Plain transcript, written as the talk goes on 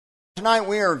tonight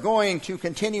we are going to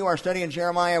continue our study in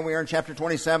Jeremiah. We are in chapter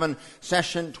 27,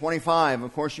 session 25.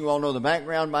 Of course, you all know the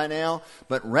background by now,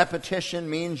 but repetition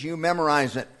means you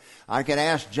memorize it. I could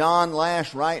ask John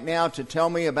Lash right now to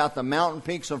tell me about the mountain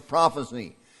peaks of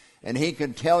prophecy, and he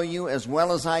could tell you as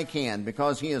well as I can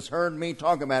because he has heard me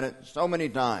talk about it so many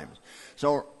times.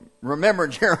 So remember,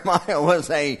 Jeremiah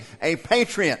was a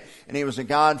patriot, and he was a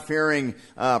God-fearing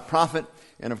prophet.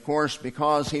 And of course,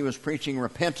 because he was preaching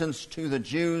repentance to the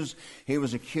Jews, he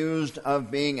was accused of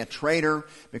being a traitor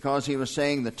because he was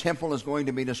saying the temple is going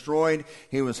to be destroyed.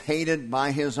 He was hated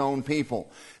by his own people.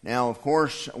 Now, of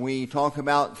course, we talk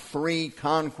about 3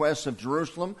 conquests of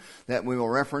Jerusalem that we will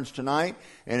reference tonight.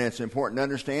 And it's important to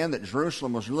understand that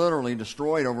Jerusalem was literally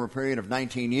destroyed over a period of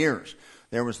 19 years.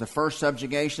 There was the first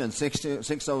subjugation in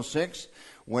 606,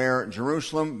 where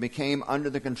Jerusalem became under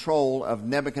the control of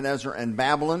Nebuchadnezzar and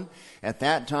Babylon. At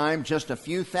that time, just a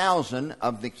few thousand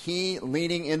of the key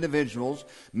leading individuals,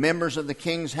 members of the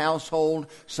king's household,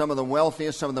 some of the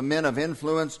wealthiest, some of the men of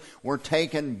influence, were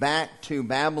taken back to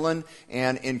Babylon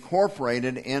and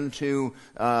incorporated into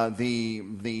the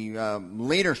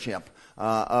leadership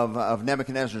of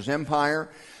Nebuchadnezzar's empire.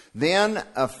 Then,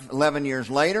 11 years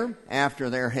later, after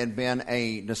there had been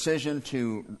a decision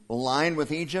to align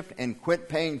with Egypt and quit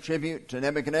paying tribute to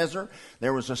Nebuchadnezzar,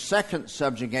 there was a second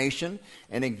subjugation.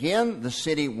 And again, the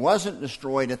city wasn't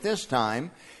destroyed at this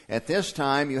time. At this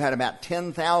time, you had about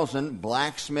 10,000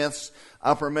 blacksmiths,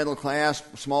 upper middle class,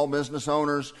 small business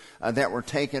owners that were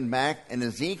taken back. And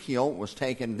Ezekiel was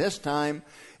taken this time.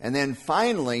 And then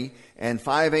finally, in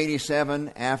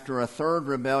 587, after a third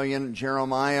rebellion,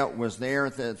 Jeremiah was there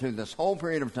through this whole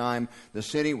period of time. The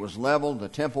city was leveled, the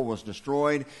temple was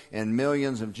destroyed, and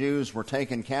millions of Jews were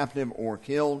taken captive or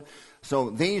killed.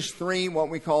 So these 3, what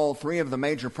we call 3 of the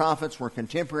major prophets, were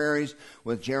contemporaries,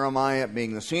 with Jeremiah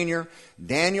being the senior.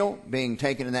 Daniel being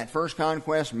taken in that first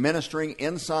conquest, ministering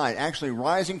inside, actually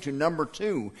rising to number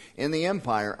 2 in the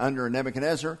empire under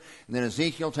Nebuchadnezzar. And then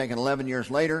Ezekiel taken 11 years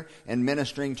later and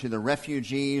ministering to the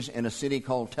refugees in a city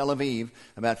called Tel Aviv,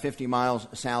 about 50 miles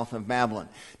south of Babylon.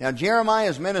 Now,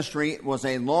 Jeremiah's ministry was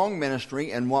a long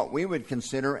ministry and what we would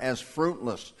consider as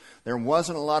fruitless. There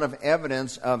wasn't a lot of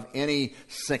evidence of any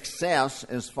success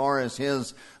as far as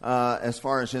his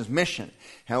mission.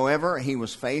 However, he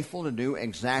was faithful to do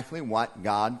exactly what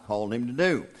God called him to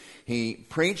do. He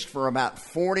preached for about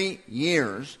 40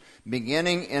 years,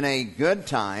 beginning in a good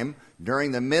time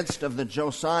during the midst of the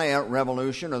Josiah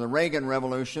Revolution, or the Reagan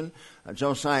Revolution,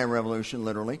 Josiah Revolution,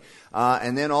 literally,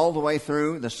 and then all the way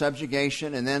through the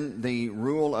subjugation, and then the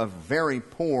rule of very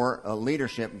poor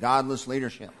leadership, godless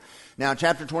leadership. Now,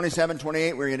 chapter 27,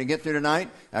 28, we're going to get through tonight.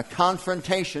 A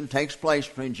confrontation takes place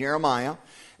between Jeremiah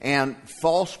and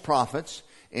false prophets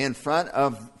in front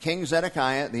of King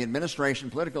Zedekiah, the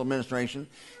political administration,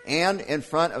 and in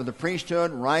front of the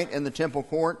priesthood right in the temple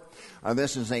court.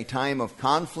 This is a time of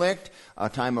conflict, a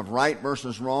time of right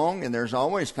versus wrong, and there's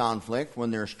always conflict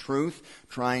when there's truth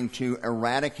trying to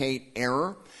eradicate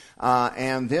error.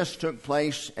 And this took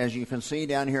place, as you can see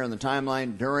down here in the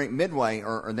timeline, during midway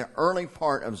or the early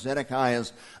part of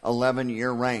Zedekiah's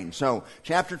 11-year reign. So,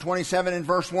 chapter 27 and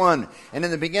verse 1. And in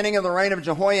the beginning of the reign of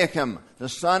Jehoiakim, the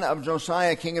son of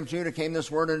Josiah, king of Judah, came this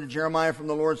word unto Jeremiah from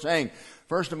the Lord, saying,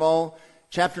 first of all,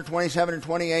 chapter 27 and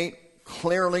 28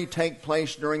 clearly take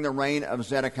place during the reign of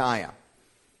Zedekiah.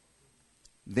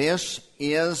 This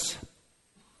is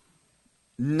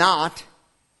not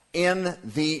in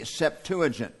the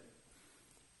Septuagint.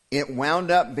 It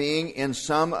wound up being in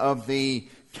some of the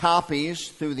copies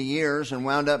through the years and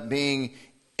wound up being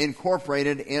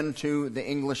incorporated into the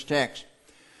English text.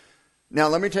 Now,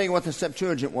 let me tell you what the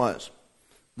Septuagint was.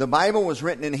 The Bible was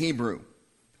written in Hebrew.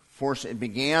 Of course, it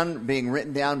began being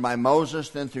written down by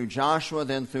Moses, then through Joshua,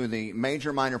 then through the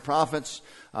major minor prophets,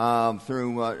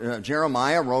 through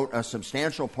Jeremiah wrote a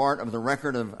substantial part of the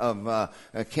record of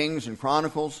Kings and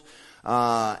Chronicles,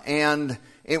 and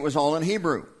it was all in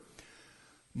Hebrew.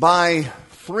 By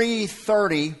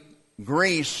 330,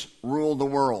 Greece ruled the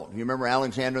world. You remember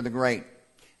Alexander the Great.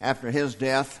 After his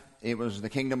death, the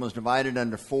kingdom was divided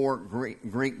into 4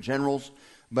 Greek generals,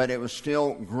 but it was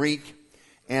still Greek,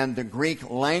 and the Greek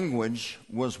language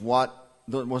was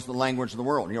the language of the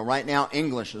world. You know, right now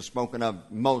English is spoken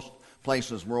of most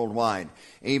places worldwide.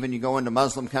 Even you go into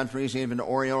Muslim countries, even to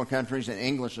Oriental countries, and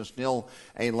English is still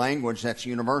a language that's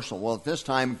universal. Well, at this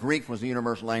time, Greek was the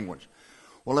universal language.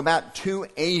 Well, about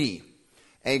 280,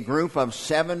 a group of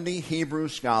 70 Hebrew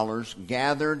scholars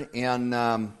gathered in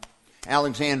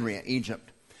Alexandria,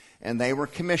 Egypt, and they were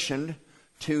commissioned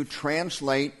to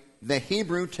translate the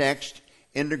Hebrew text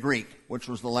into Greek, which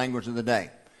was the language of the day.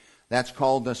 That's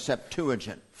called the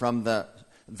Septuagint, from the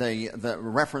the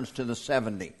reference to the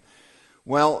 70.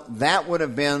 Well, that would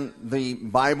have been the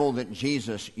Bible that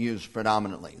Jesus used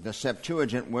predominantly. The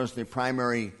Septuagint was the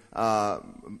primary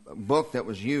book that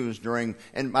was used during,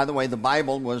 and by the way, the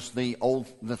Bible was the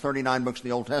 39 books of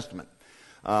the Old Testament.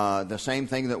 The same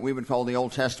thing that we would call the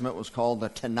Old Testament was called the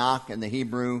Tanakh in the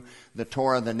Hebrew, the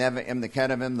Torah, the Nevi'im, the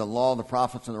Ketuvim, the Law, the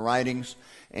Prophets, and the Writings.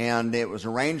 And it was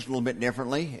arranged a little bit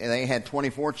differently. They had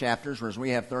 24 chapters, whereas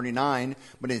we have 39,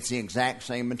 but it's the exact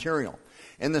same material.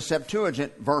 In the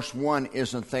Septuagint, verse 1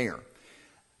 isn't there.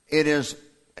 There's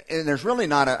really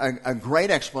not a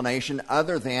great explanation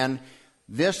other than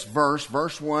this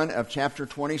verse 1 of chapter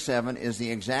 27, is the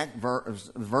exact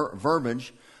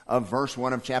verbiage of verse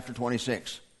 1 of chapter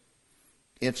 26.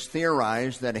 It's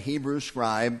theorized that a Hebrew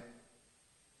scribe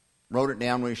wrote it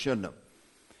down when he shouldn't have.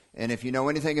 And if you know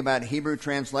anything about Hebrew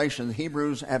translation, the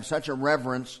Hebrews have such a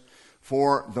reverence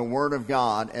for the Word of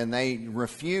God, and they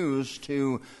refuse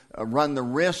to run the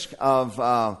risk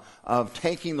of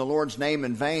taking the Lord's name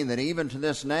in vain, that even to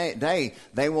this day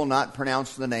they will not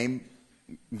pronounce the name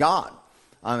God.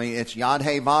 I mean, it's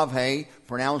Yad-He-Vav-He,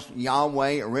 pronounced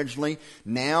Yahweh originally.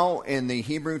 Now, in the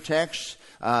Hebrew text,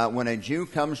 when a Jew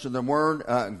comes to the word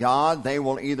God, they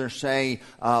will either say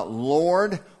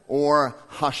Lord or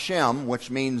Hashem, which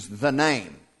means the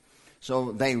name.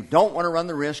 So they don't want to run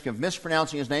the risk of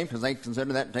mispronouncing his name because they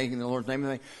consider that taking the Lord's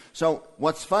name. So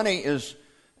what's funny is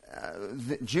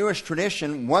the Jewish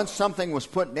tradition, once something was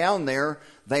put down there,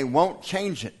 they won't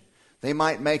change it. They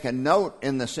might make a note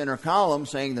in the center column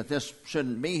saying that this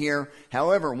shouldn't be here.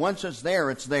 However, once it's there,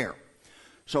 it's there.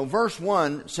 So verse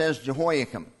 1 says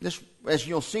Jehoiakim. This, as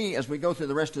you'll see as we go through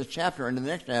the rest of the chapter and in the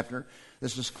next chapter,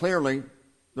 this is clearly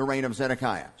the reign of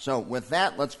Zedekiah. So with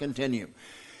that, let's continue.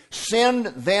 Send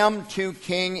them to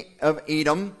king of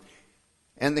Edom,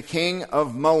 and the king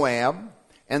of Moab,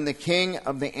 and the king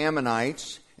of the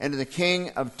Ammonites, and to the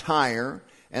king of Tyre,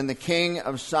 and the king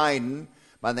of Sidon,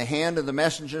 by the hand of the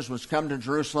messengers which come to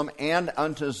Jerusalem, and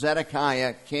unto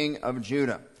Zedekiah, king of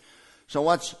Judah. So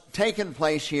what's taken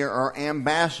place here are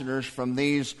ambassadors from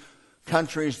these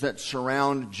countries that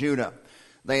surround Judah.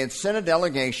 They had sent a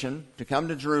delegation to come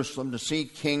to Jerusalem to see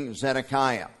King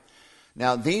Zedekiah.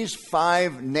 Now, these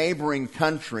 5 neighboring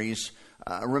countries,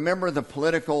 remember the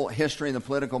political history and the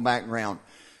political background.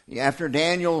 After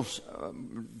Daniel's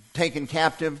taken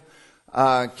captive,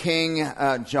 King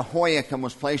Jehoiakim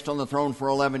was placed on the throne for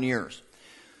 11 years.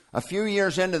 A few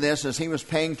years into this, as he was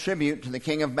paying tribute to the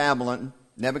king of Babylon,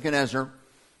 Nebuchadnezzar,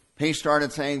 he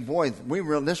started saying, boy,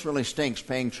 this really stinks,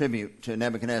 paying tribute to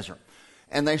Nebuchadnezzar.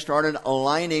 And they started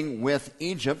aligning with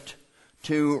Egypt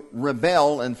to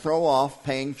rebel and throw off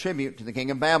paying tribute to the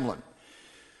king of Babylon.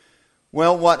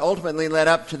 Well, what ultimately led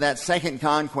up to that second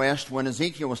conquest when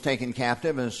Ezekiel was taken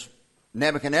captive is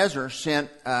Nebuchadnezzar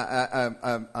sent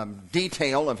a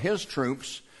detail of his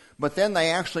troops, but then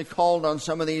they actually called on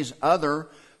some of these other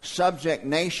subject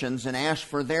nations and asked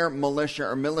for their militia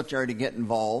or military to get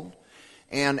involved.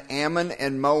 And Ammon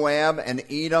and Moab and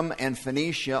Edom and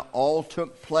Phoenicia all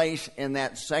took place in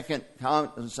that second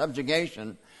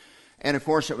subjugation. And of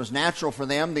course, it was natural for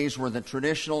them. These were the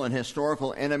traditional and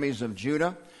historical enemies of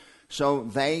Judah. So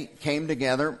they came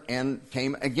together and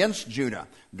came against Judah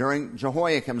during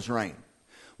Jehoiakim's reign.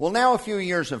 Well, now a few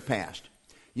years have passed.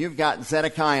 You've got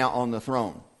Zedekiah on the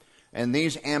throne. And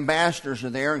these ambassadors are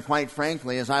there. And quite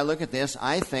frankly, as I look at this,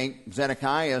 I think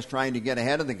Zedekiah is trying to get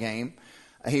ahead of the game.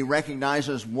 He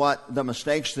recognizes what the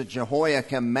mistakes that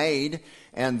Jehoiakim made,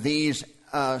 and these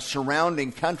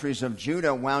surrounding countries of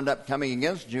Judah wound up coming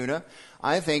against Judah.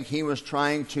 I think he was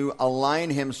trying to align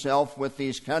himself with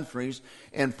these countries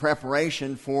in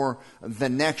preparation for the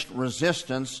next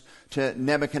resistance to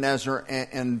Nebuchadnezzar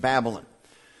and Babylon.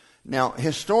 Now,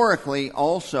 historically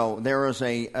also, there is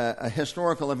a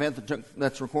historical event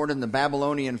that's recorded in the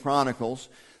Babylonian Chronicles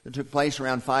that took place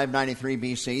around 593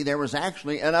 BC. There was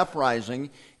actually an uprising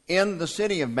in the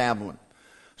city of Babylon.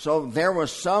 So there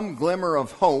was some glimmer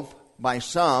of hope by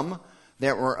some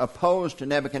that were opposed to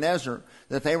Nebuchadnezzar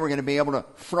that they were going to be able to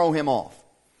throw him off.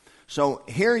 So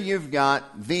here you've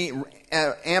got the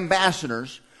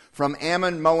ambassadors from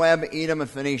Ammon, Moab, Edom, and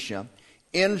Phoenicia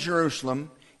in Jerusalem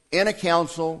in a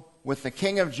council with the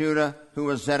king of Judah, who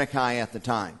was Zedekiah at the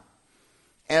time.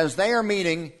 As they are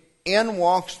meeting, in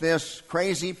walks this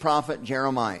crazy prophet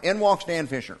Jeremiah. In walks Dan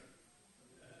Fisher.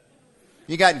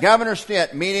 You got Governor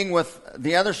Stitt meeting with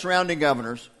the other surrounding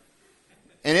governors.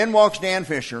 And in walks Dan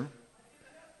Fisher,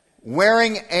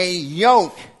 wearing a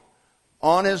yoke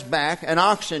on his back, an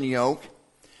oxen yoke,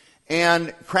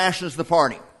 and crashes the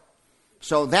party.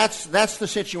 So that's the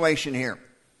situation here.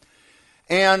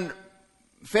 And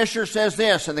Fisher says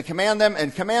this, and command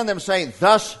them, say,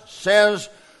 thus says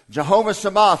Jehovah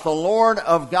Sabaoth, the Lord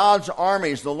of God's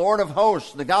armies, the Lord of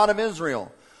hosts, the God of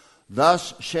Israel.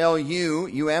 Thus shall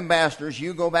you ambassadors,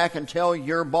 you go back and tell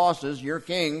your bosses, your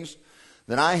kings,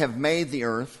 that I have made the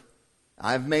earth,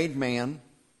 I've made man,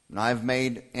 and I've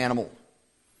made animal.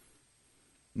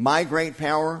 My great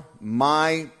power,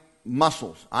 my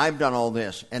muscles, I've done all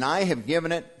this, and I have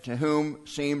given it to whom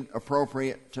seemed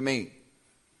appropriate to me.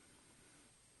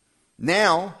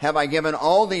 Now have I given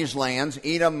all these lands,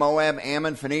 Edom, Moab,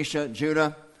 Ammon, Phoenicia,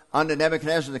 Judah, unto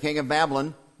Nebuchadnezzar the king of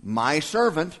Babylon, my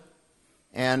servant,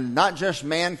 and not just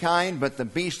mankind, but the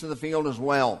beasts of the field as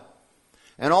well.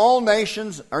 And all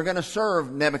nations are going to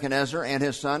serve Nebuchadnezzar and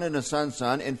his son's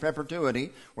son in perpetuity.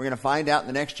 We're going to find out in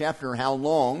the next chapter how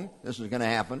long this is going to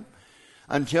happen,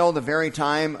 until the very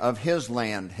time of his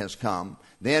land has come.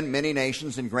 Then many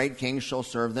nations and great kings shall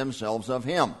serve themselves of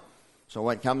him. So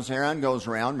what comes around goes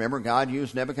around. Remember, God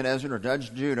used Nebuchadnezzar to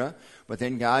judge Judah, but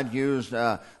then God used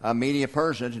Media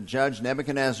Persia to judge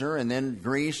Nebuchadnezzar, and then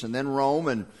Greece, and then Rome,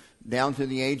 and down through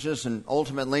the ages, and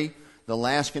ultimately the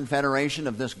last confederation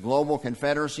of this global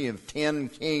confederacy of 10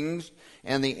 kings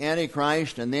and the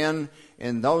Antichrist. And then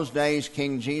in those days,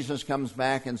 King Jesus comes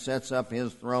back and sets up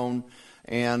his throne,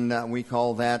 and we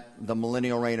call that the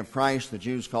millennial reign of Christ. The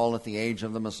Jews call it the age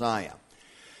of the Messiah.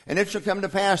 And it shall come to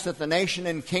pass that the nation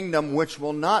and kingdom which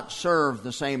will not serve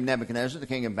the same Nebuchadnezzar, the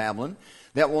king of Babylon,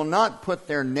 that will not put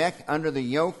their neck under the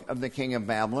yoke of the king of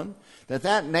Babylon,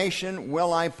 that nation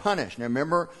will I punish. Now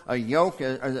remember, a yoke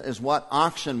is what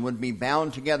oxen would be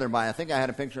bound together by. I think I had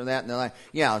a picture of that. And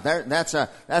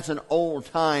that's an old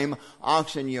time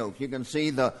oxen yoke. You can see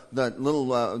the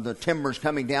little the timbers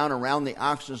coming down around the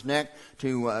ox's neck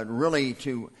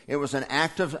it was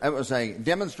a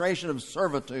demonstration of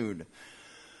servitude.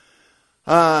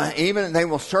 Even they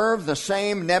will serve the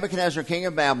same Nebuchadnezzar, king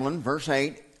of Babylon, verse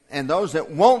 8, and those that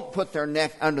won't put their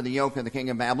neck under the yoke of the king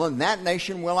of Babylon, that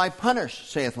nation will I punish,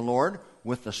 saith the Lord,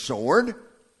 with the sword,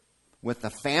 with the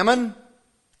famine,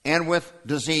 and with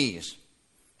disease.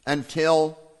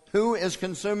 Until who is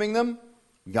consuming them?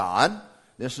 God.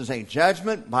 This is a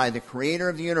judgment by the creator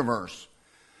of the universe.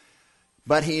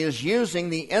 But he is using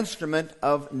the instrument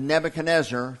of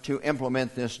Nebuchadnezzar to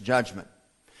implement this judgment.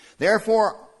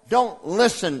 Therefore, don't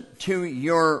listen to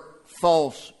your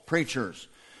false preachers,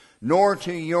 nor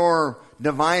to your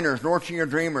diviners, nor to your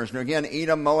dreamers. And again,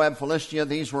 Edom, Moab, Philistia,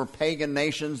 these were pagan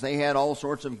nations. They had all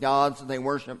sorts of gods that they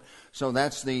worshiped. So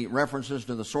that's the references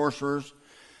to the sorcerers.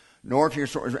 Nor to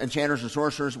your enchanters and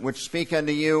sorcerers, which speak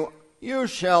unto you, you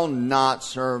shall not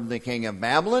serve the king of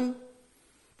Babylon,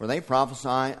 for they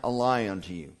prophesy a lie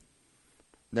unto you.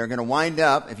 They're going to wind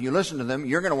up, if you listen to them,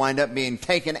 you're going to wind up being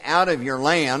taken out of your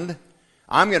land.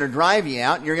 I'm going to drive you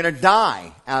out, and you're going to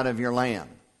die out of your land.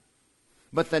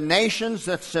 But the nations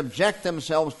that subject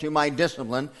themselves to my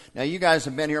discipline, now you guys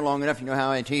have been here long enough, you know how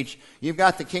I teach. You've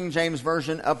got the King James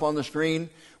Version up on the screen.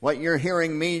 What you're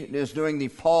hearing me is doing the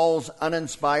Paul's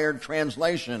uninspired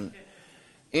translation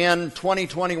in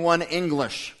 2021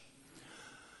 English.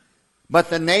 But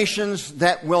the nations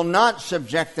that will not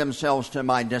subject themselves to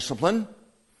my discipline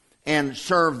and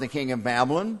serve the king of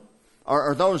Babylon,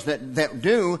 or those that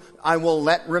do, I will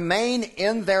let remain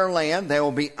in their land. They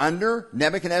will be under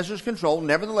Nebuchadnezzar's control.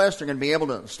 Nevertheless, they're going to be able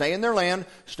to stay in their land,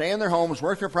 stay in their homes,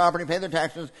 work their property, pay their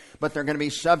taxes, but they're going to be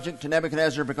subject to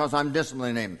Nebuchadnezzar because I'm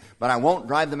disciplining them. But I won't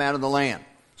drive them out of the land.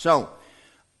 So,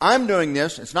 I'm doing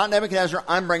this. It's not Nebuchadnezzar.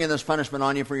 I'm bringing this punishment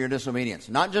on you for your disobedience.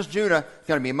 Not just Judah. It's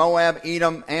going to be Moab,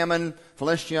 Edom, Ammon,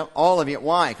 Philistia, all of you.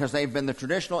 Why? Because they've been the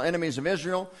traditional enemies of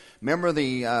Israel. Remember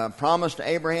the promise to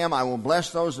Abraham, I will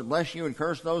bless those that bless you and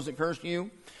curse those that curse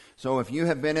you. So if you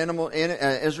have been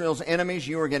Israel's enemies,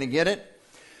 you are going to get it.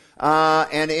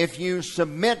 And if you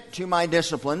submit to my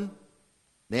discipline,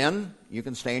 then you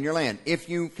can stay in your land. If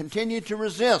you continue to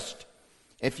resist,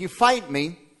 if you fight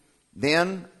me,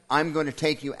 then I'm going to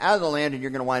take you out of the land and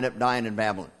you're going to wind up dying in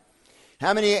Babylon.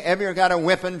 How many of you got a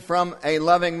whipping from a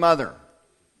loving mother?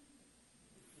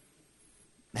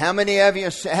 How many of you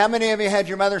had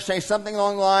your mother say something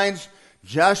along the lines,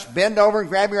 just bend over and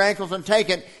grab your ankles and take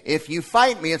it. If you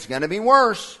fight me, it's going to be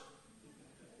worse.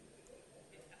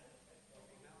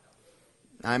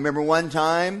 I remember one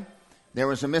time there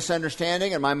was a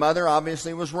misunderstanding and my mother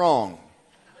obviously was wrong.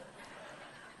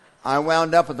 I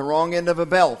wound up at the wrong end of a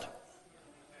belt.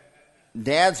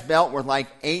 Dad's belt was like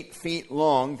 8 feet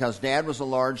long because Dad was a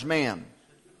large man.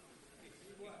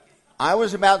 I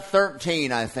was about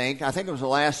 13, I think. I think it was the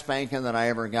last spanking that I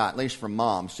ever got, at least from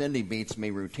Mom. Cindy beats me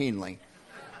routinely.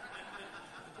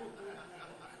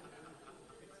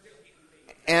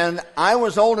 And I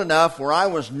was old enough where I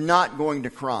was not going to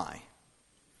cry.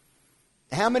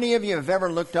 How many of you have ever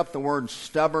looked up the word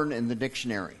stubborn in the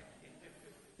dictionary?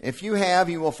 If you have,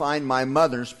 you will find my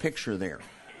mother's picture there.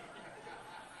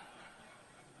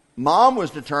 Mom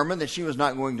was determined that she was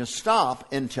not going to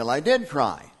stop until I did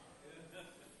cry.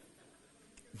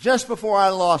 Just before I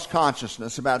lost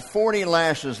consciousness, about 40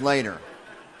 lashes later,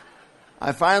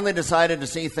 I finally decided to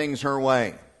see things her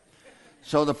way.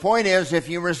 So the point is, if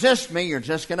you resist me, you're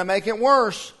just going to make it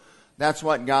worse. That's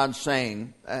what God's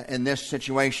saying in this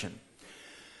situation.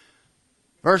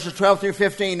 Verses 12 through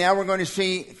 15, now we're going to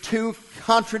see two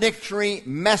contradictory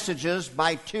messages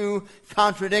by two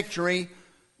contradictory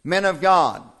men of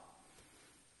God.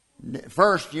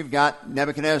 First, you've got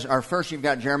you've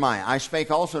got Jeremiah. I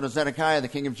spake also to Zedekiah, the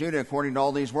king of Judah, according to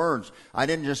all these words. I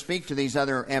didn't just speak to these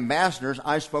other ambassadors.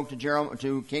 I spoke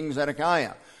to King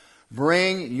Zedekiah.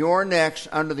 Bring your necks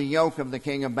under the yoke of the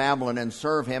king of Babylon and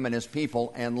serve him and his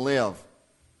people and live.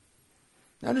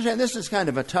 Now understand, this is kind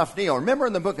of a tough deal. Remember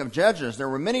in the book of Judges, there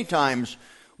were many times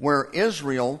where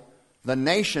Israel, the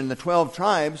nation, the 12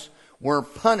 tribes, were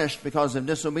punished because of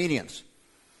disobedience.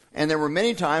 And there were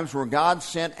many times where God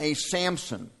sent a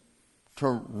Samson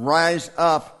to rise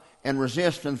up and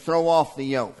resist and throw off the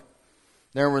yoke.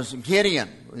 There was Gideon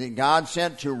that God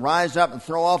sent to rise up and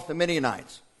throw off the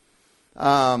Midianites.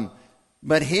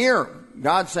 But here,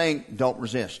 God's saying, don't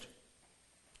resist.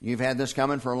 You've had this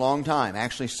coming for a long time,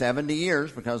 actually 70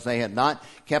 years, because they had not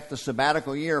kept the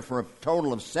sabbatical year for a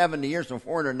total of 70 years, so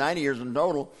 490 years in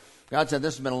total. God said,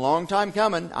 this has been a long time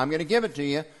coming. I'm going to give it to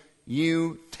you.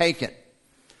 You take it.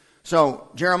 So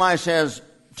Jeremiah says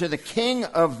to the king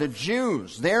of the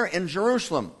Jews there in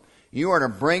Jerusalem, you are to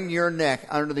bring your neck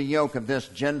under the yoke of this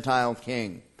Gentile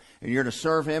king. And you're to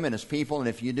serve him and his people, and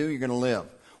if you do, you're going to live.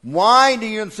 Why do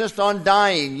you insist on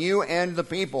dying, you and the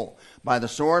people? By the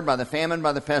sword, by the famine,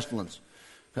 by the pestilence.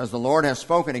 Because the Lord has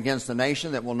spoken against the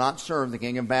nation that will not serve the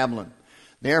king of Babylon.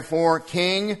 Therefore,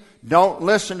 king, don't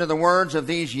listen to the words of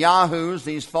these yahoos,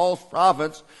 these false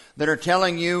prophets that are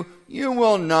telling you, you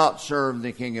will not serve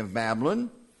the king of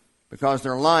Babylon, because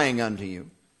they're lying unto you.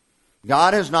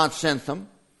 God has not sent them.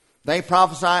 They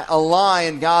prophesy a lie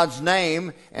in God's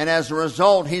name, and as a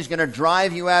result, he's going to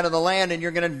drive you out of the land, and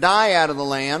you're going to die out of the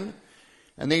land.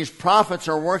 And these prophets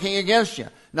are working against you.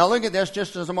 Now look at this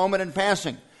just as a moment in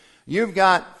passing. You've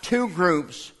got two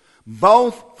groups,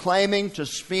 both claiming to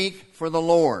speak for the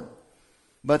Lord,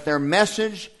 but their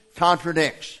message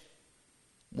contradicts.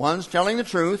 One's telling the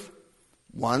truth,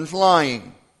 one's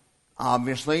lying.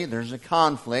 Obviously, there's a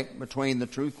conflict between the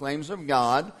truth claims of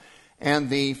God and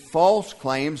the false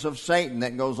claims of Satan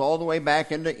that goes all the way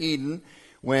back into Eden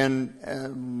when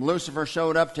Lucifer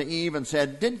showed up to Eve and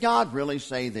said, did God really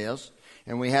say this?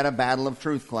 And we had a battle of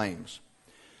truth claims.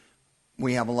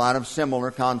 We have a lot of similar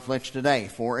conflicts today.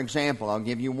 For example, I'll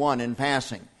give you one in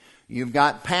passing. You've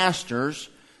got pastors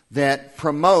that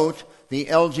promote the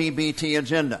LGBT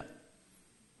agenda.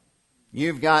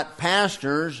 You've got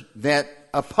pastors that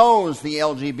oppose the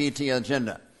LGBT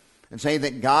agenda and say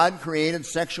that God created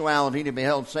sexuality to be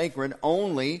held sacred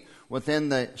only within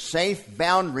the safe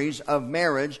boundaries of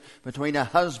marriage between a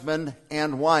husband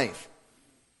and wife.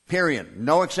 Period.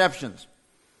 No exceptions.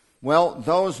 Well,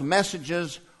 those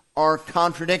messages are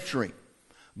contradictory.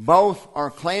 Both are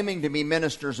claiming to be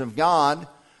ministers of God,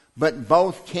 but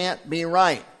both can't be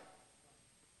right.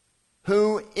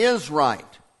 Who is right?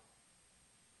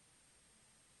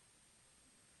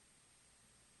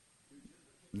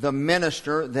 The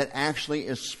minister that actually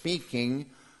is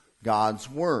speaking God's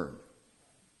word.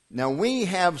 Now, we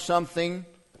have something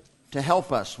to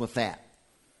help us with that.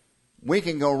 We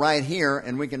can go right here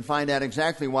and we can find out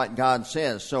exactly what God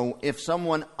says. So if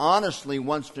someone honestly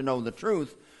wants to know the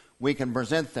truth, we can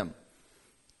present them.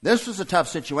 This was a tough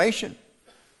situation.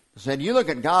 I said, you look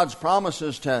at God's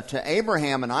promises to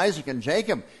Abraham and Isaac and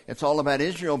Jacob. It's all about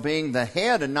Israel being the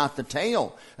head and not the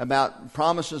tail, about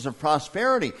promises of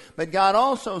prosperity. But God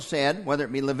also said, whether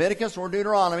it be Leviticus or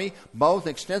Deuteronomy, both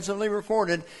extensively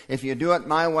recorded, if you do it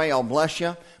my way, I'll bless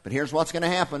you. But here's what's going to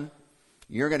happen.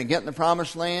 You're going to get in the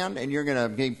promised land, and you're going to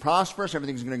be prosperous.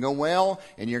 Everything's going to go well,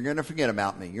 and you're going to forget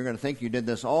about me. You're going to think you did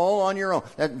this all on your own.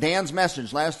 That Dan's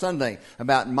message last Sunday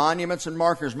about monuments and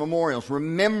markers, memorials,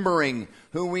 remembering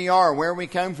who we are, where we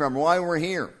came from, why we're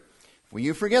here. When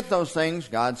you forget those things,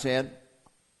 God said,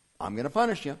 I'm going to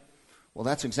punish you. Well,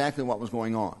 that's exactly what was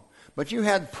going on. But you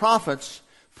had prophets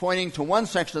pointing to one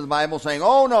section of the Bible saying,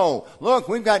 oh no, look,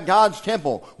 we've got God's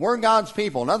temple. We're God's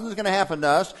people. Nothing's going to happen to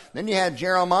us. Then you had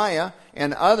Jeremiah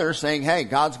and others saying, hey,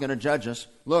 God's going to judge us.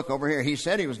 Look over here. He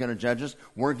said he was going to judge us.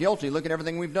 We're guilty. Look at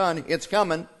everything we've done. It's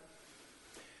coming.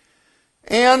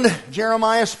 And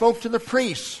Jeremiah spoke to the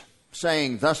priests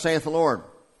saying, thus saith the Lord,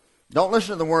 Don't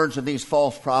listen to the words of these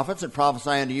false prophets that prophesy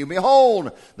unto you.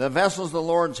 Behold, the vessels of the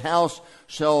Lord's house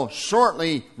shall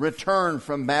shortly return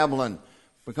from Babylon,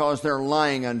 because they're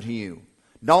lying unto you.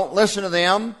 Don't listen to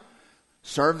them.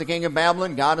 Serve the king of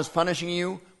Babylon. God is punishing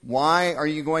you. Why are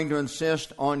you going to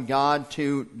insist on God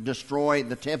to destroy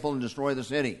the temple and destroy the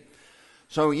city?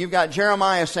 So you've got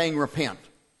Jeremiah saying, repent.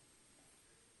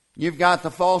 You've got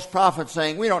the false prophets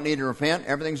saying, we don't need to repent.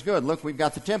 Everything's good. Look, we've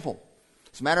got the temple.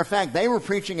 As a matter of fact, they were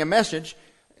preaching a message.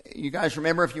 You guys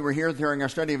remember, if you were here during our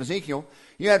study of Ezekiel,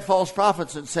 you had false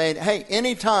prophets that said, hey,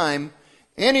 anytime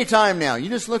now, you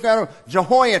just look out,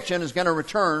 Jehoiachin is going to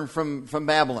return from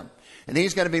Babylon. And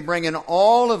he's going to be bringing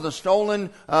all of the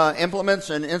stolen implements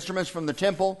and instruments from the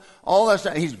temple. All that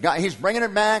stuff. He's bringing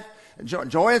it back.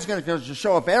 Jehoiachin's going to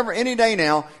show up any day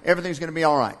now. Everything's going to be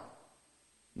all right.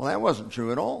 Well, that wasn't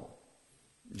true at all.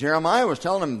 Jeremiah was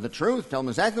telling them the truth, telling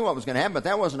them exactly what was going to happen, but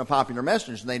that wasn't a popular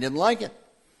message. They didn't like it.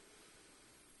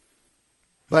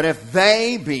 But if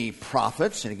they be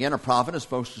prophets, and again, a prophet is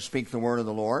supposed to speak the word of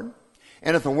the Lord,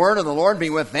 and if the word of the Lord be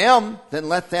with them, then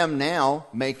let them now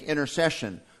make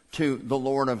intercession to the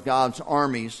Lord of God's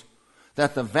armies,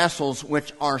 that the vessels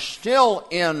which are still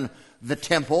in the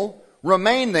temple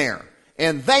remain there,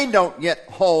 and they don't get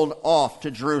hauled off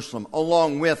to Jerusalem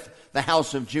along with the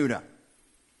house of Judah.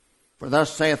 For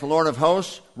thus saith the Lord of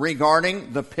hosts,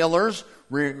 regarding the pillars,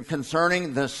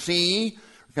 concerning the sea,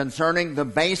 concerning the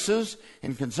bases,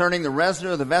 and concerning the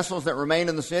residue of the vessels that remain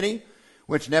in the city,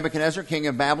 which Nebuchadnezzar, king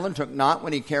of Babylon, took not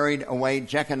when he carried away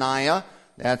Jeconiah.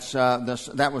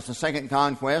 That was the second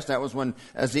conquest. That was when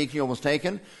Ezekiel was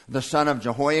taken, the son of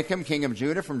Jehoiakim, king of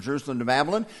Judah, from Jerusalem to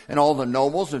Babylon, and all the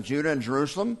nobles of Judah and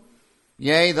Jerusalem.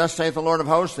 Yea, thus saith the Lord of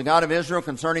hosts, the God of Israel,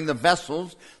 concerning the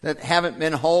vessels that haven't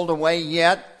been hauled away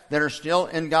yet, that are still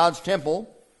in God's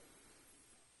temple,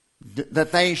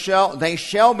 that they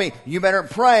shall be. You better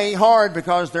pray hard,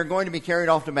 because they're going to be carried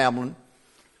off to Babylon.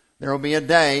 There will be a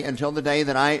day until the day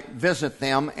that I visit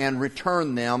them and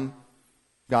return them,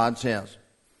 God says.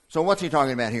 So what's he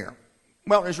talking about here?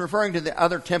 Well, he's referring to the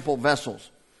other temple vessels.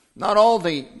 Not all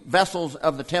the vessels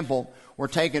of the temple were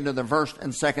taken to the first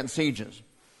and second sieges.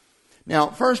 Now,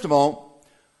 first of all,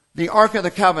 the Ark of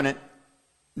the Covenant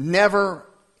never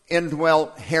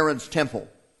indwelt Herod's temple.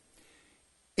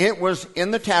 It was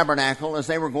in the tabernacle as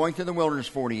they were going through the wilderness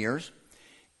 40 years.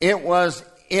 It was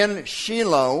in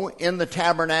Shiloh, in the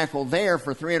tabernacle there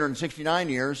for 369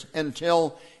 years,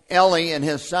 until Eli and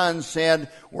his sons said,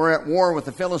 we're at war with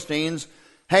the Philistines.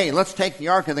 Hey, let's take the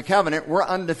Ark of the Covenant. We're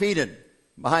undefeated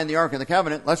behind the Ark of the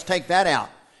Covenant. Let's take that out.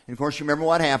 And of course, you remember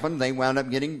what happened. They wound up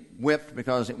getting whipped,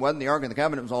 because it wasn't the Ark of the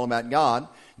Covenant. It was all about God.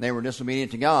 They were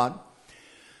disobedient to God.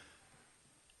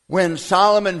 When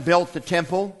Solomon built the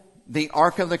temple, the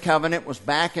Ark of the Covenant was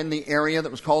back in the area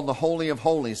that was called the Holy of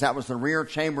Holies. That was the rear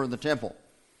chamber of the temple.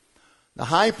 The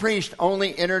high priest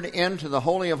only entered into the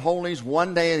Holy of Holies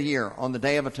one day a year, on the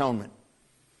Day of Atonement.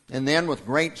 And then with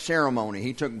great ceremony,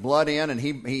 he took blood in and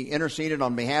he interceded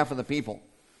on behalf of the people.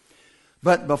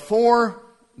 But before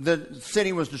the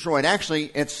city was destroyed,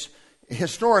 actually,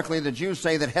 historically, the Jews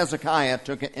say that Hezekiah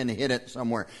took it and hid it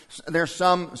somewhere. There's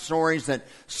some stories that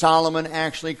Solomon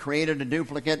actually created a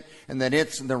duplicate, and that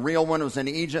the real one was in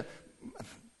Egypt.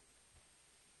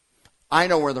 I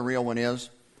know where the real one is.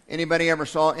 Anybody ever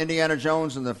saw Indiana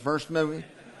Jones in the first movie?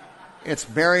 It's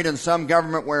buried in some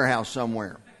government warehouse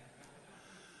somewhere.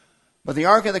 But the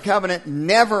Ark of the Covenant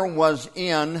never was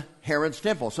in Herod's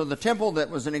temple. So the temple that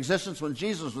was in existence when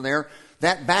Jesus was there,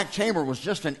 that back chamber was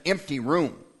just an empty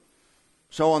room.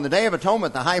 So on the Day of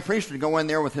Atonement, the high priest would go in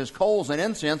there with his coals and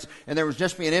incense, and there would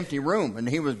just be an empty room, and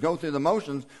he would go through the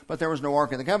motions, but there was no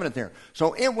Ark of the Covenant there.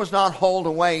 So it was not hauled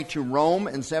away to Rome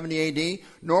in 70 A.D.,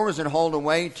 nor was it hauled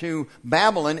away to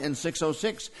Babylon in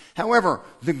 606. However,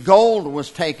 the gold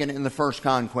was taken in the first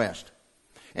conquest.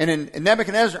 And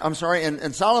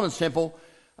in Solomon's temple,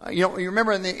 you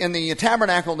remember in the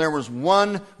tabernacle there was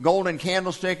one golden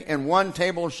candlestick and one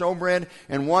table of showbread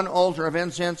and one altar of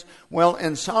incense. Well,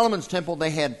 in Solomon's temple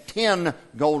they had 10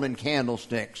 golden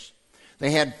candlesticks.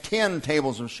 They had 10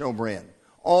 tables of showbread,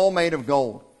 all made of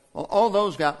gold. Well, all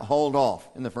those got hauled off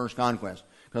in the first conquest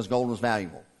because gold was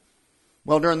valuable.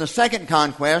 Well, during the second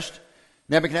conquest,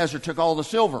 Nebuchadnezzar took all the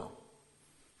silver,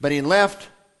 but he left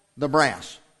the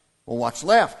brass. Well, what's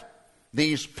left?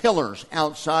 These pillars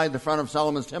outside the front of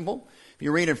Solomon's temple. If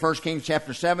you read in 1 Kings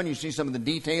chapter 7, you see some of the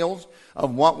details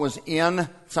of what was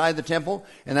inside the temple.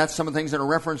 And that's some of the things that are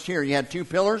referenced here. You had 2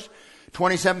 pillars,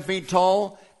 27 feet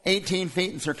tall, 18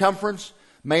 feet in circumference,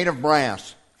 made of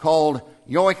brass, called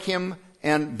Joachim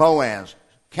and Boaz,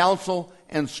 counsel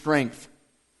and strength.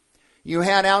 You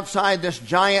had outside this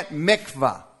giant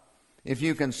mikvah. If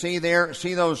you can see there,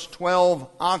 see those 12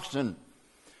 oxen.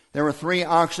 There were 3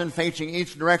 oxen facing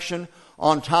each direction.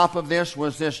 On top of this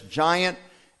was this giant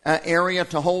area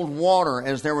to hold water,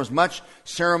 as there was much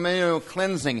ceremonial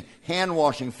cleansing, hand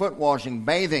washing, foot washing,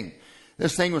 bathing.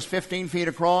 This thing was 15 feet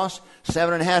across,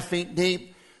 7.5 feet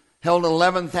deep, held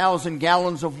 11,000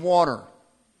 gallons of water,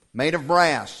 made of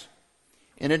brass.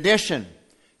 In addition,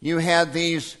 you had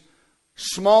these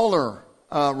smaller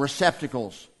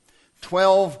receptacles,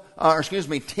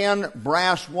 10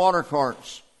 brass water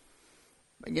carts.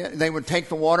 They would take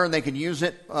the water and they could use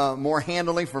it more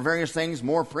handily for various things,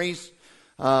 more priests,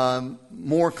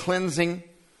 more cleansing,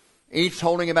 each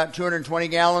holding about 220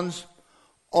 gallons.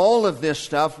 All of this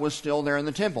stuff was still there in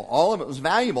the temple. All of it was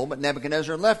valuable, but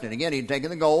Nebuchadnezzar left it. Again, he'd taken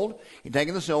the gold, he'd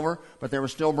taken the silver, but there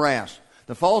was still brass.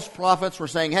 The false prophets were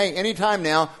saying, hey, anytime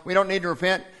now, we don't need to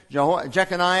repent.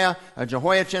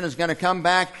 Jehoiachin is going to come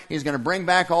back. He's going to bring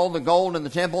back all the gold in the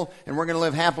temple, and we're going to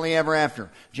live happily ever after.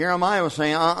 Jeremiah was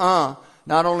saying,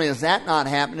 not only is that not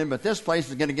happening, but this place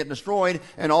is going to get destroyed,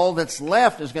 and all that's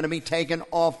left is going to be taken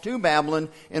off to Babylon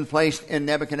and placed in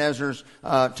Nebuchadnezzar's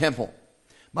temple.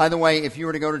 By the way, if you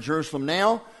were to go to Jerusalem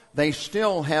now, they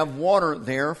still have water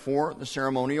there for the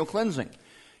ceremonial cleansing.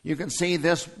 You can see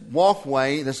this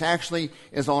walkway. This actually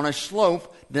is on a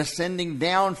slope descending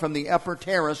down from the upper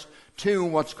terrace to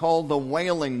what's called the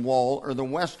Wailing Wall, or the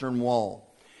Western Wall.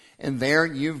 And there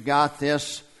you've got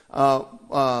this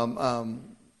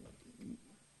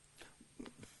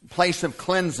place of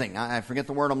cleansing. I forget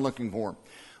the word I'm looking for.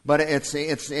 But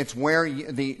it's where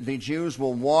the Jews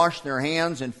will wash their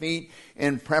hands and feet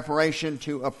in preparation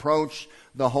to approach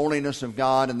the holiness of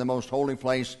God in the most holy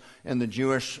place in the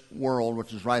Jewish world,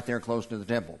 which is right there close to the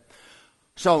temple.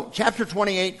 So chapter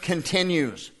 28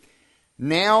 continues.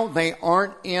 Now they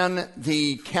aren't in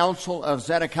the council of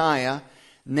Zedekiah.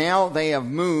 Now they have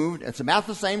moved. It's about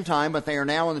the same time, but they are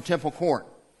now in the temple court.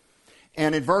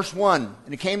 And in verse 1,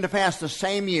 and it came to pass the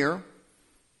same year,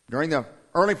 during the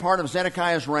early part of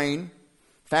Zedekiah's reign. In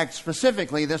fact,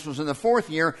 specifically, this was in the 4th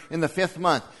year, in the 5th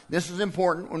month. This is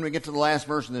important when we get to the last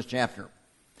verse in this chapter.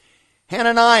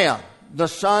 Hananiah, the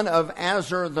son of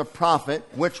Azur the prophet,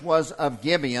 which was of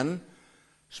Gibeon,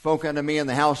 spoke unto me in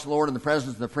the house of the Lord in the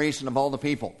presence of the priests and of all the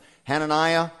people.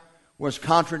 Hananiah was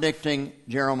contradicting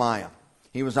Jeremiah.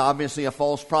 He was obviously a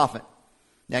false prophet.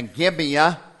 Now,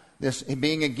 Gibeah, this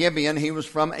being a Gibeon, he was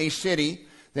from a city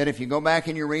that, if you go back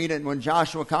and you read it, when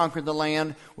Joshua conquered the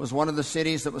land, was one of the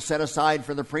cities that was set aside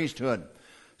for the priesthood.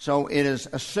 So it is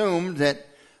assumed that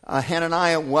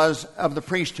Hananiah was of the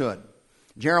priesthood.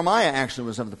 Jeremiah actually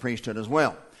was of the priesthood as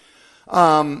well.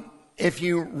 If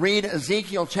you read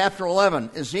Ezekiel chapter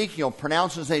 11, Ezekiel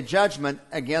pronounces a judgment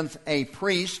against a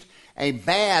priest, a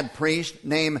bad priest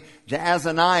named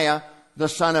Jaazaniah, the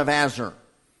son of Azur.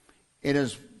 It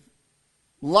is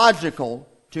logical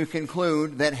to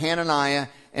conclude that Hananiah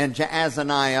and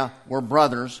Jaazaniah were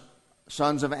brothers,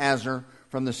 sons of Azur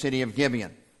from the city of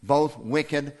Gibeon. Both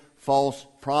wicked, false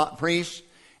priests.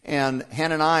 And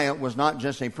Hananiah was not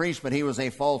just a priest, but he was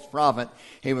a false prophet.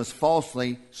 He was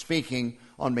falsely speaking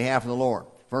on behalf of the Lord.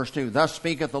 Verse 2, thus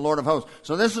speaketh the Lord of hosts.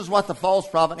 So this is what the false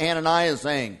prophet Hananiah is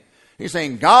saying. He's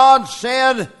saying, God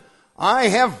said, I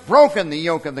have broken the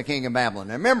yoke of the king of Babylon.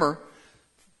 Now remember,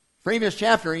 previous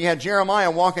chapter, you had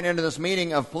Jeremiah walking into this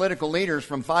meeting of political leaders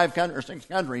from 6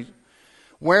 countries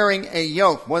wearing a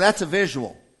yoke. Well, that's a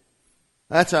visual.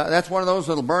 That's one of those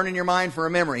that'll burn in your mind for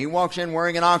a memory. He walks in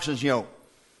wearing an ox's yoke.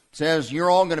 Says, you're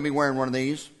all going to be wearing one of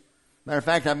these. Matter of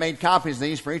fact, I've made copies of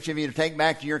these for each of you to take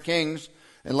back to your kings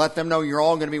and let them know you're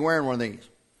all going to be wearing one of these.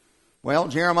 Well,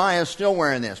 Jeremiah is still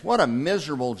wearing this. What a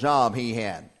miserable job he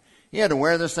had. He had to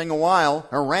wear this thing a while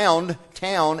around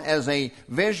town as a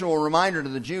visual reminder to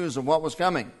the Jews of what was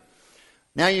coming.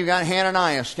 Now you've got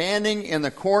Hananiah standing in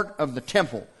the court of the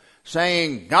temple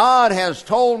saying, God has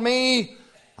told me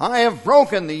I have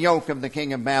broken the yoke of the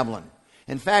king of Babylon.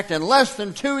 In fact, in less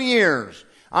than 2 years,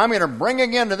 I'm going to bring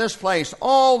again to this place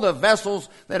all the vessels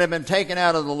that have been taken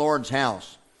out of the Lord's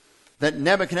house, that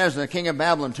Nebuchadnezzar, the king of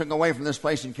Babylon, took away from this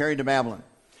place and carried to Babylon.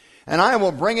 And I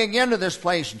will bring again to this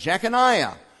place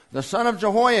Jeconiah, the son of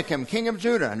Jehoiakim, king of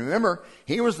Judah. And remember,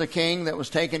 he was the king that was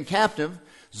taken captive.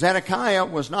 Zedekiah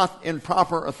was not in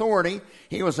proper authority.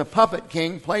 He was a puppet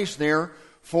king placed there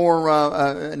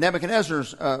for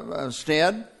Nebuchadnezzar's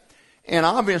stead. And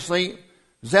obviously,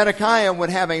 Zedekiah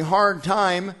would have a hard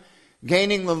time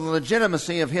gaining the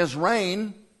legitimacy of his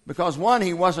reign because, one,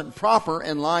 he wasn't proper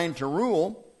in line to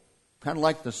rule. Kind of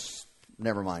like this,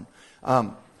 never mind.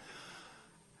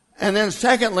 And then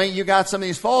secondly, you got some of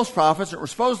these false prophets that were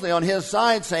supposedly on his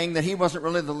side saying that he wasn't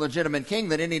really the legitimate king,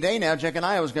 that any day now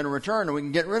Jeconiah was going to return and we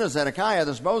can get rid of Zedekiah,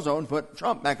 this bozo, and put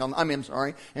Trump back on,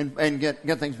 and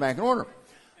get things back in order.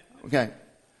 Okay.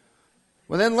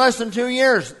 Within less than 2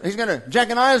 years,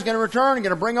 Jeconiah is going to return and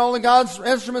going to bring all of God's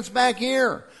instruments back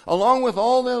here, along with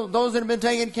all those that have been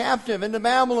taken captive into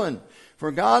Babylon.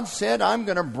 For God said, I'm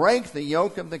going to break the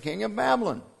yoke of the king of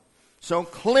Babylon. So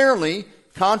clearly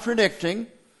contradicting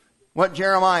what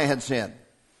Jeremiah had said.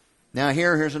 Now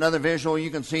here's another visual. You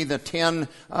can see the 10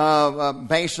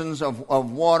 basins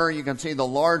of water. You can see the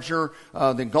larger,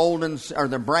 the golden or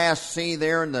the brass sea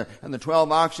there, and the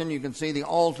 12 oxen. You can see the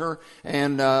altar,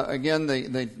 and again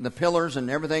the pillars and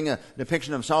everything. A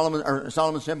depiction of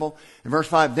Solomon's temple. In verse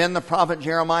 5, then the prophet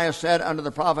Jeremiah said unto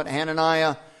the prophet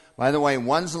Hananiah. By the way,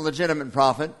 one's a legitimate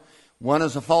prophet, one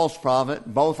is a false prophet,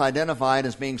 both identified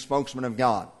as being spokesmen of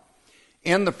God.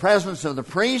 In the presence of the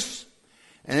priests,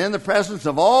 and in the presence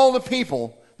of all the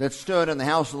people that stood in the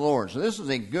house of the Lord. So this is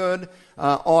a good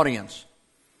audience.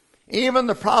 Even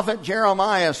the prophet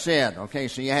Jeremiah said, okay,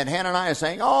 so you had Hananiah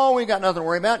saying, oh, we got nothing to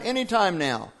worry about anytime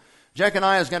now.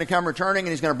 Jeconiah is going to come returning,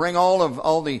 and he's going to bring all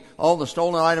the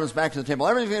stolen items back to the temple.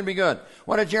 Everything's going to be good.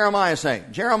 What did Jeremiah say?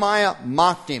 Jeremiah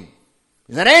mocked him.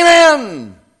 He said,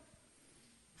 amen.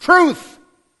 Truth.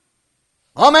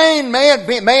 Amen.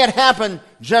 May it happen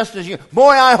just as you.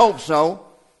 Boy, I hope so.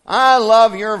 I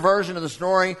love your version of the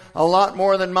story a lot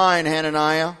more than mine,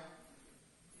 Hananiah.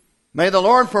 May the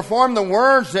Lord perform the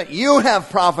words that you have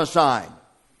prophesied.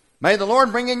 May the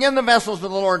Lord bring again the vessels to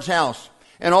the Lord's house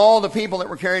and all the people that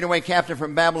were carried away captive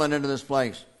from Babylon into this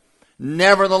place.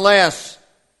 Nevertheless,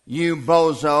 you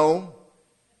bozo,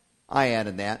 I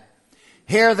added that,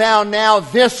 hear thou now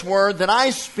this word that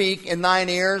I speak in thine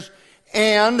ears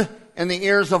and in the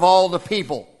ears of all the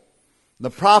people. The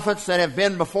prophets that have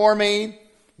been before me,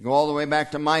 go all the way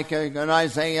back to Micah and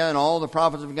Isaiah and all the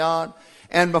prophets of God,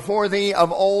 and before thee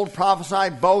of old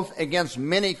prophesied both against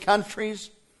many countries,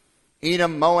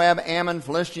 Edom, Moab, Ammon,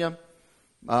 Philistia.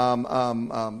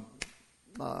 Oh,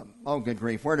 good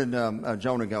grief. Where did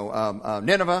Jonah go?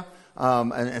 Nineveh,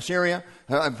 and Assyria.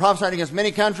 Prophesied against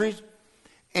many countries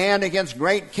and against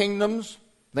great kingdoms.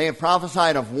 They have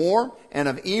prophesied of war and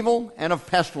of evil and of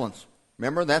pestilence.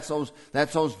 Remember, that's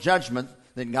those judgments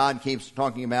that God keeps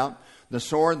talking about. The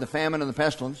sword, the famine, and the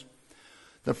pestilence.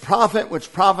 The prophet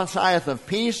which prophesieth of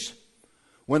peace,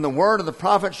 when the word of the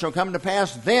prophet shall come to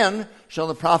pass, then shall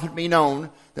the prophet be known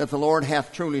that the Lord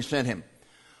hath truly sent him.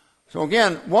 So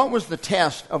again, what was the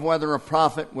test of whether a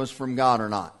prophet was from God or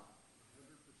not?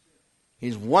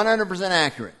 He's 100%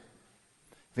 accurate.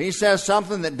 If he says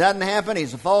something that doesn't happen,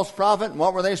 he's a false prophet. And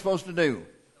what were they supposed to do?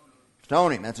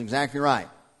 Stone him. That's exactly right.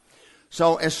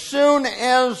 So as soon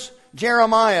as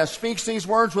Jeremiah speaks these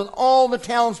words with all the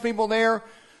townspeople there,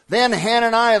 then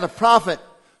Hananiah the prophet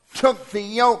took the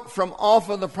yoke from off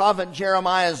of the prophet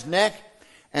Jeremiah's neck,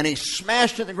 and he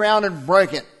smashed it to the ground and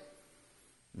broke it.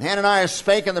 And Hananiah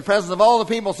spake in the presence of all the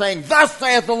people, saying, thus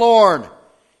saith the Lord,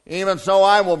 even so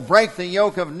I will break the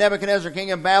yoke of Nebuchadnezzar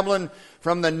king of Babylon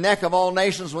from the neck of all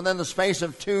nations within the space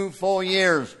of 2 full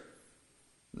years.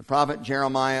 The prophet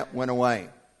Jeremiah went away.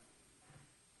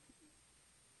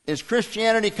 Is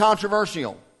Christianity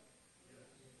controversial?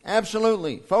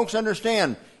 Absolutely. Folks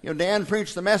understand. Dan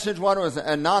preached the message, what was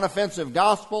a non-offensive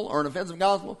gospel or an offensive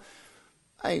gospel?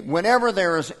 Hey, whenever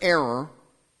there is error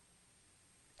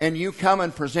and you come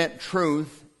and present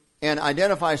truth and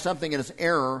identify something as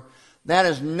error, that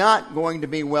is not going to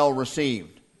be well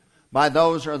received by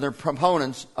those who are the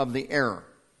proponents of the error.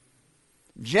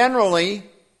 Generally,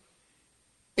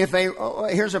 if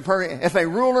a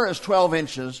ruler is 12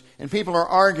 inches and people are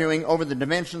arguing over the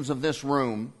dimensions of this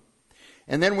room,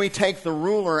 and then we take the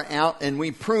ruler out and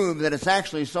we prove that it's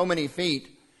actually so many feet,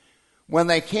 when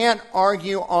they can't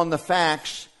argue on the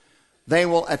facts, they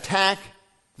will attack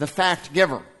the fact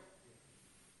giver.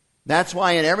 That's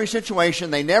why in every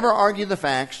situation they never argue the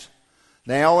facts,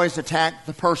 they always attack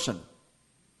the person.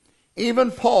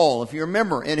 Even Paul, if you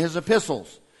remember, in his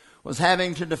epistles, was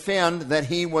having to defend that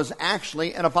he was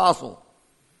actually an apostle.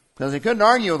 Because he couldn't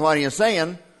argue with what he was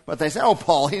saying, but they said, oh,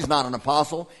 Paul, he's not an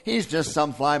apostle. He's just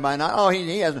some fly-by-night. Oh,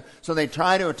 he has. So they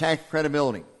try to attack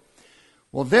credibility.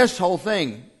 Well, this whole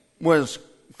thing was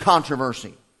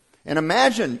controversy. And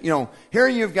imagine, here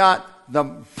you've got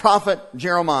the prophet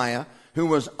Jeremiah, who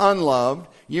was unloved.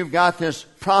 You've got this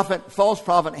false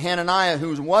prophet Hananiah,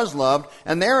 who was loved,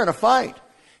 and they're in a fight.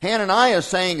 Hananiah is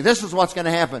saying, this is what's going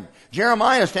to happen.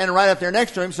 Jeremiah is standing right up there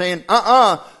next to him saying,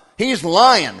 he's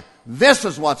lying. This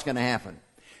is what's going to happen.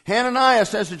 Hananiah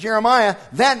says to Jeremiah,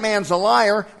 that man's a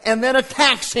liar, and then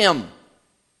attacks him.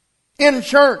 in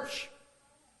church.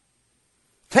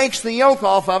 Takes the yoke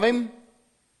off of him.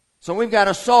 So we've got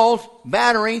assault,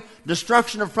 battery,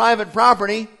 destruction of private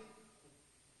property.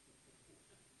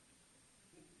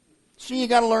 So you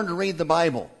got to learn to read the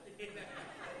Bible.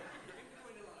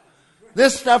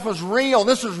 This stuff is real.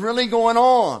 This is really going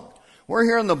on. We're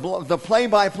hearing the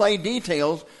play-by-play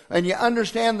details, and you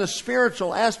understand the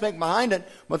spiritual aspect behind it,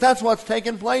 but that's what's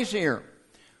taking place here.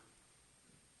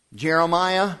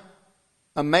 Jeremiah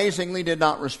amazingly did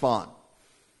not respond.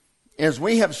 As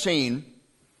we have seen,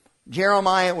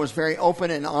 Jeremiah was very open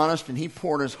and honest, and he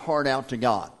poured his heart out to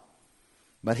God.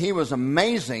 But he was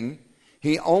amazing.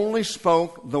 He only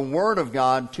spoke the word of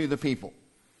God to the people.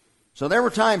 So there were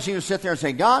times he would sit there and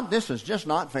say, God, this is just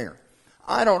not fair.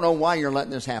 I don't know why you're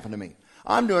letting this happen to me.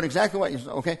 I'm doing exactly what you said.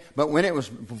 Okay, but when it was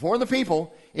before the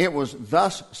people, it was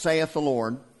thus saith the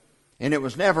Lord. And it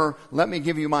was never, let me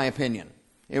give you my opinion.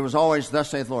 It was always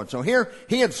thus saith the Lord. So here,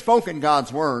 he had spoken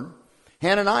God's word.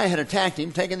 Hananiah had attacked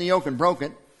him, taken the yoke and broke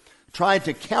it, tried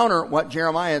to counter what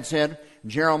Jeremiah had said.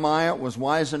 Jeremiah was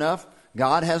wise enough.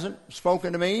 God hasn't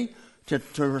spoken to me to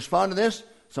respond to this,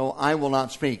 so I will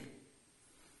not speak.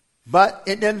 But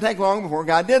it didn't take long before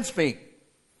God did speak.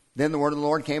 Then the word of the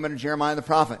Lord came unto Jeremiah the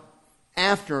prophet.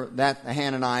 After that,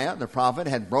 Hananiah, the prophet,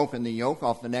 had broken the yoke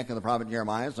off the neck of the prophet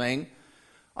Jeremiah, saying,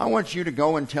 I want you to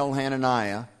go and tell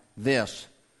Hananiah this.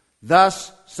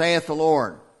 Thus saith the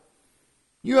Lord,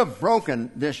 you have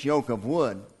broken this yoke of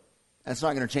wood. That's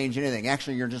not going to change anything.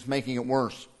 Actually, you're just making it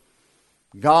worse.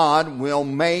 God will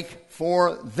make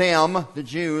for them, the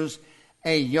Jews,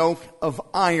 a yoke of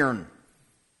iron.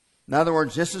 In other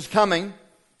words, this is coming.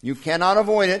 You cannot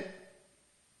avoid it.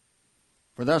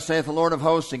 For thus saith the Lord of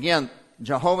hosts, again,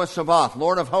 Jehovah Sabaoth,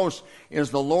 Lord of hosts,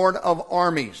 is the Lord of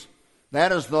armies.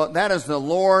 That is the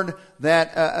Lord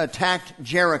that attacked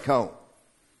Jericho.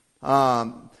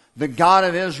 The God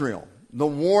of Israel, the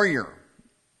warrior,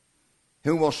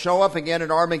 who will show up again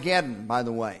at Armageddon, by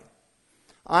the way.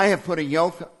 I have put a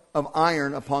yoke of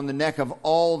iron upon the neck of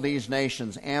all these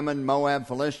nations, Ammon, Moab,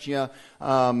 Philistia,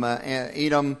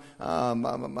 Edom,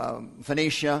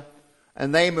 Phoenicia,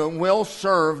 and they will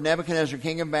serve Nebuchadnezzar,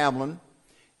 king of Babylon.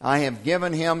 I have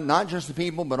given him not just the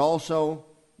people, but also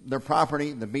their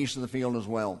property, the beasts of the field as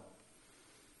well.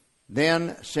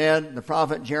 Then said the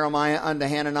prophet Jeremiah unto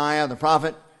Hananiah the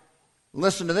prophet,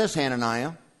 listen to this,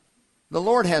 Hananiah. The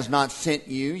Lord has not sent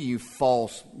you, you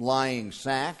false, lying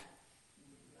sack.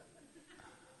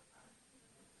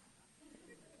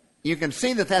 You can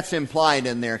see that that's implied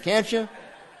in there, can't you?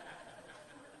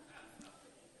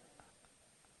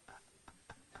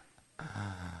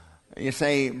 You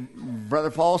say, Brother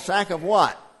Paul, sack of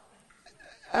what?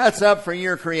 That's up for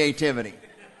your creativity.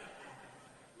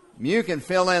 You can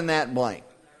fill in that blank.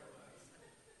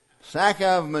 Sack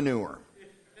of manure.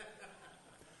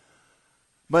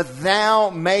 But thou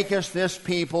makest this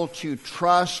people to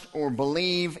trust or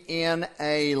believe in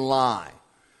a lie.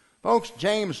 Folks,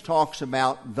 James talks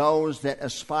about those that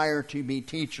aspire to be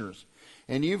teachers.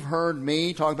 And you've heard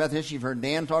me talk about this. You've heard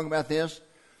Dan talk about this.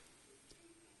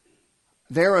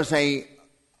 There is a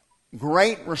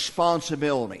great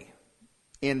responsibility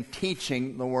in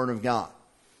teaching the Word of God.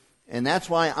 And that's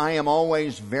why I am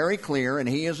always very clear, and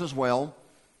he is as well.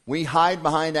 We hide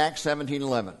behind Acts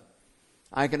 17:11.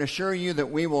 I can assure you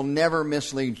that we will never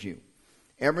mislead you.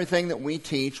 Everything that we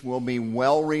teach will be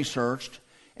well researched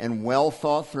and well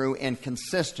thought through and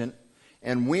consistent,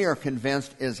 and we are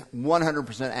convinced is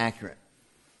 100% accurate.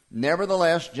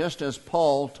 Nevertheless, just as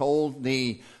Paul told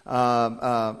the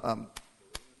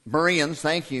Bereans,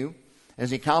 thank you, as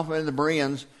he complimented the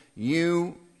Bereans,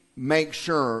 you make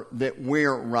sure that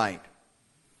we're right.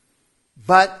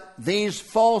 But these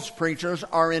false preachers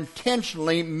are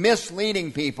intentionally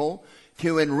misleading people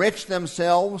to enrich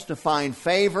themselves, to find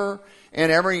favor,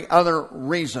 and every other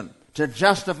reason to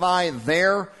justify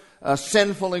their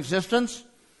sinful existence.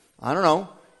 I don't know.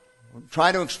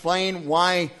 Try to explain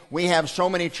why we have so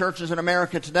many churches in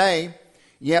America today,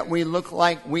 yet we look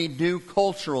like we do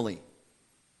culturally.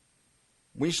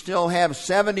 We still have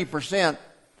 70%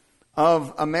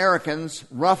 of Americans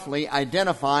roughly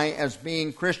identify as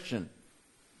being Christian.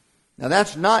 Now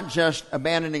that's not just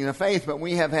abandoning the faith, but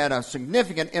we have had a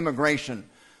significant immigration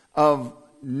of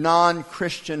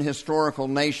non-Christian historical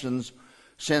nations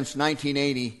since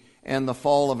 1980 and the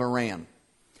fall of Iran.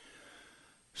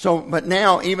 But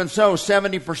now, even so,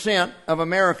 70% of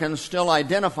Americans still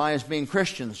identify as being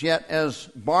Christians. Yet, as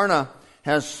Barna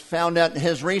has found out in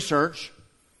his research,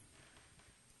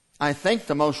 I think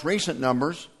the most recent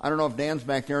numbers, I don't know if Dan's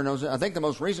back there knows it, I think the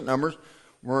most recent numbers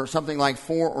were something like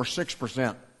 4 or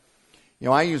 6%.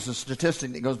 I use a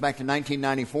statistic that goes back to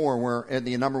 1994 where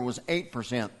the number was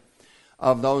 8%.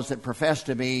 of those that profess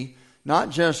to be not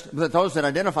just, but those that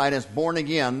identified as born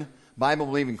again,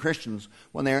 Bible-believing Christians,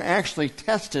 when they are actually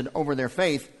tested over their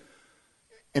faith,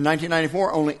 in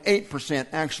 1994, only 8%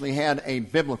 actually had a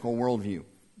biblical worldview.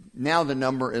 Now the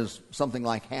number is something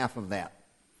like half of that.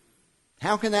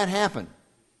 How can that happen?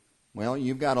 Well,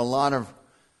 you've got a lot of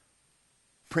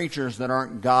preachers that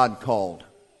aren't God-called.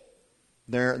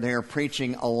 They're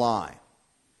preaching a lie.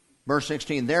 Verse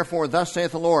 16, therefore, thus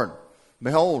saith the Lord,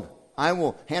 behold,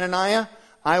 Hananiah,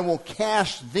 I will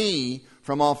cast thee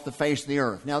from off the face of the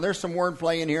earth. Now, there's some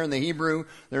wordplay in here in the Hebrew.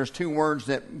 There's two words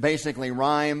that basically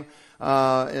rhyme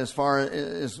as far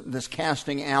as this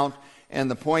casting out. And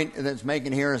the point that's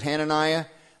making here is Hananiah.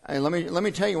 Let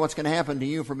me tell you what's going to happen to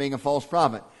you for being a false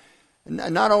prophet.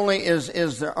 Not only is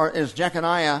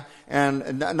Jeconiah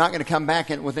and not going to come back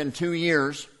within 2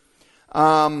 years,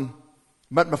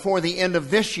 but before the end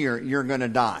of this year, you're going to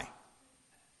die.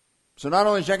 So not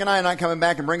only is Jeconiah not coming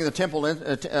back and bringing the temple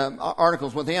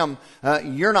articles with him,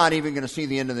 you're not even going to see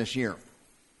the end of this year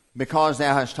because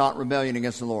thou hast taught rebellion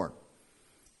against the Lord.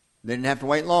 They didn't have to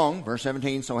wait long. Verse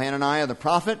 17, so Hananiah the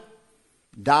prophet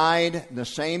died the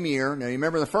same year. Now you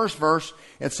remember the first verse,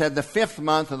 it said the 5th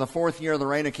month of the 4th year of the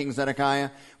reign of King Zedekiah.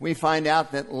 We find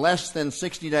out that less than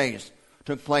 60 days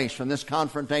took place from this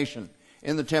confrontation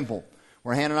in the temple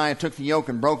where Hananiah took the yoke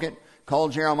and broke it,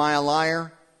 called Jeremiah a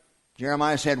liar.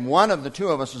 Jeremiah said, one of the two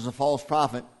of us is a false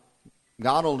prophet.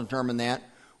 God will determine that.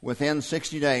 Within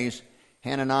 60 days,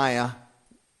 Hananiah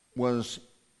was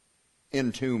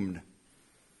entombed.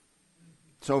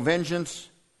 So vengeance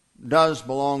does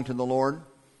belong to the Lord.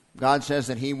 God says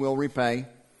that he will repay.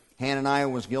 Hananiah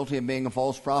was guilty of being a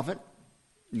false prophet.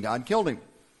 God killed him.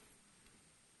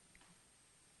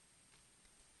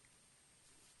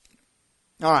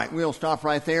 All right, we'll stop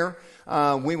right there.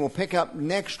 We will pick up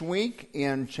next week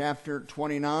in chapter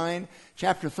 29.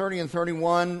 Chapter 30 and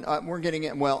 31, we're getting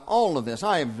it. Well, all of this.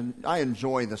 I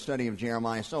enjoy the study of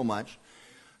Jeremiah so much.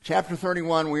 Chapter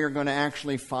 31, we are going to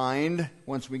actually find,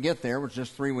 once we get there, which is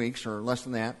just 3 weeks or less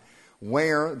than that,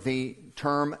 where the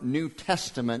term New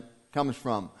Testament comes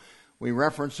from. We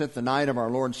reference it the night of our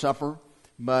Lord's Supper,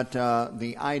 but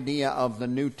the idea of the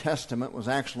New Testament was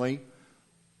actually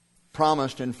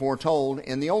promised and foretold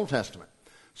in the Old Testament.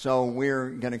 So we're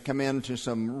going to come into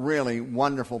some really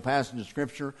wonderful passages of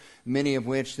Scripture, many of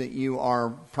which that you are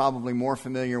probably more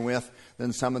familiar with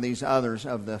than some of these others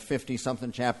of the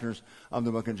 50-something chapters of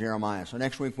the book of Jeremiah. So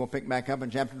next week we'll pick back up in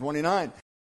chapter 29.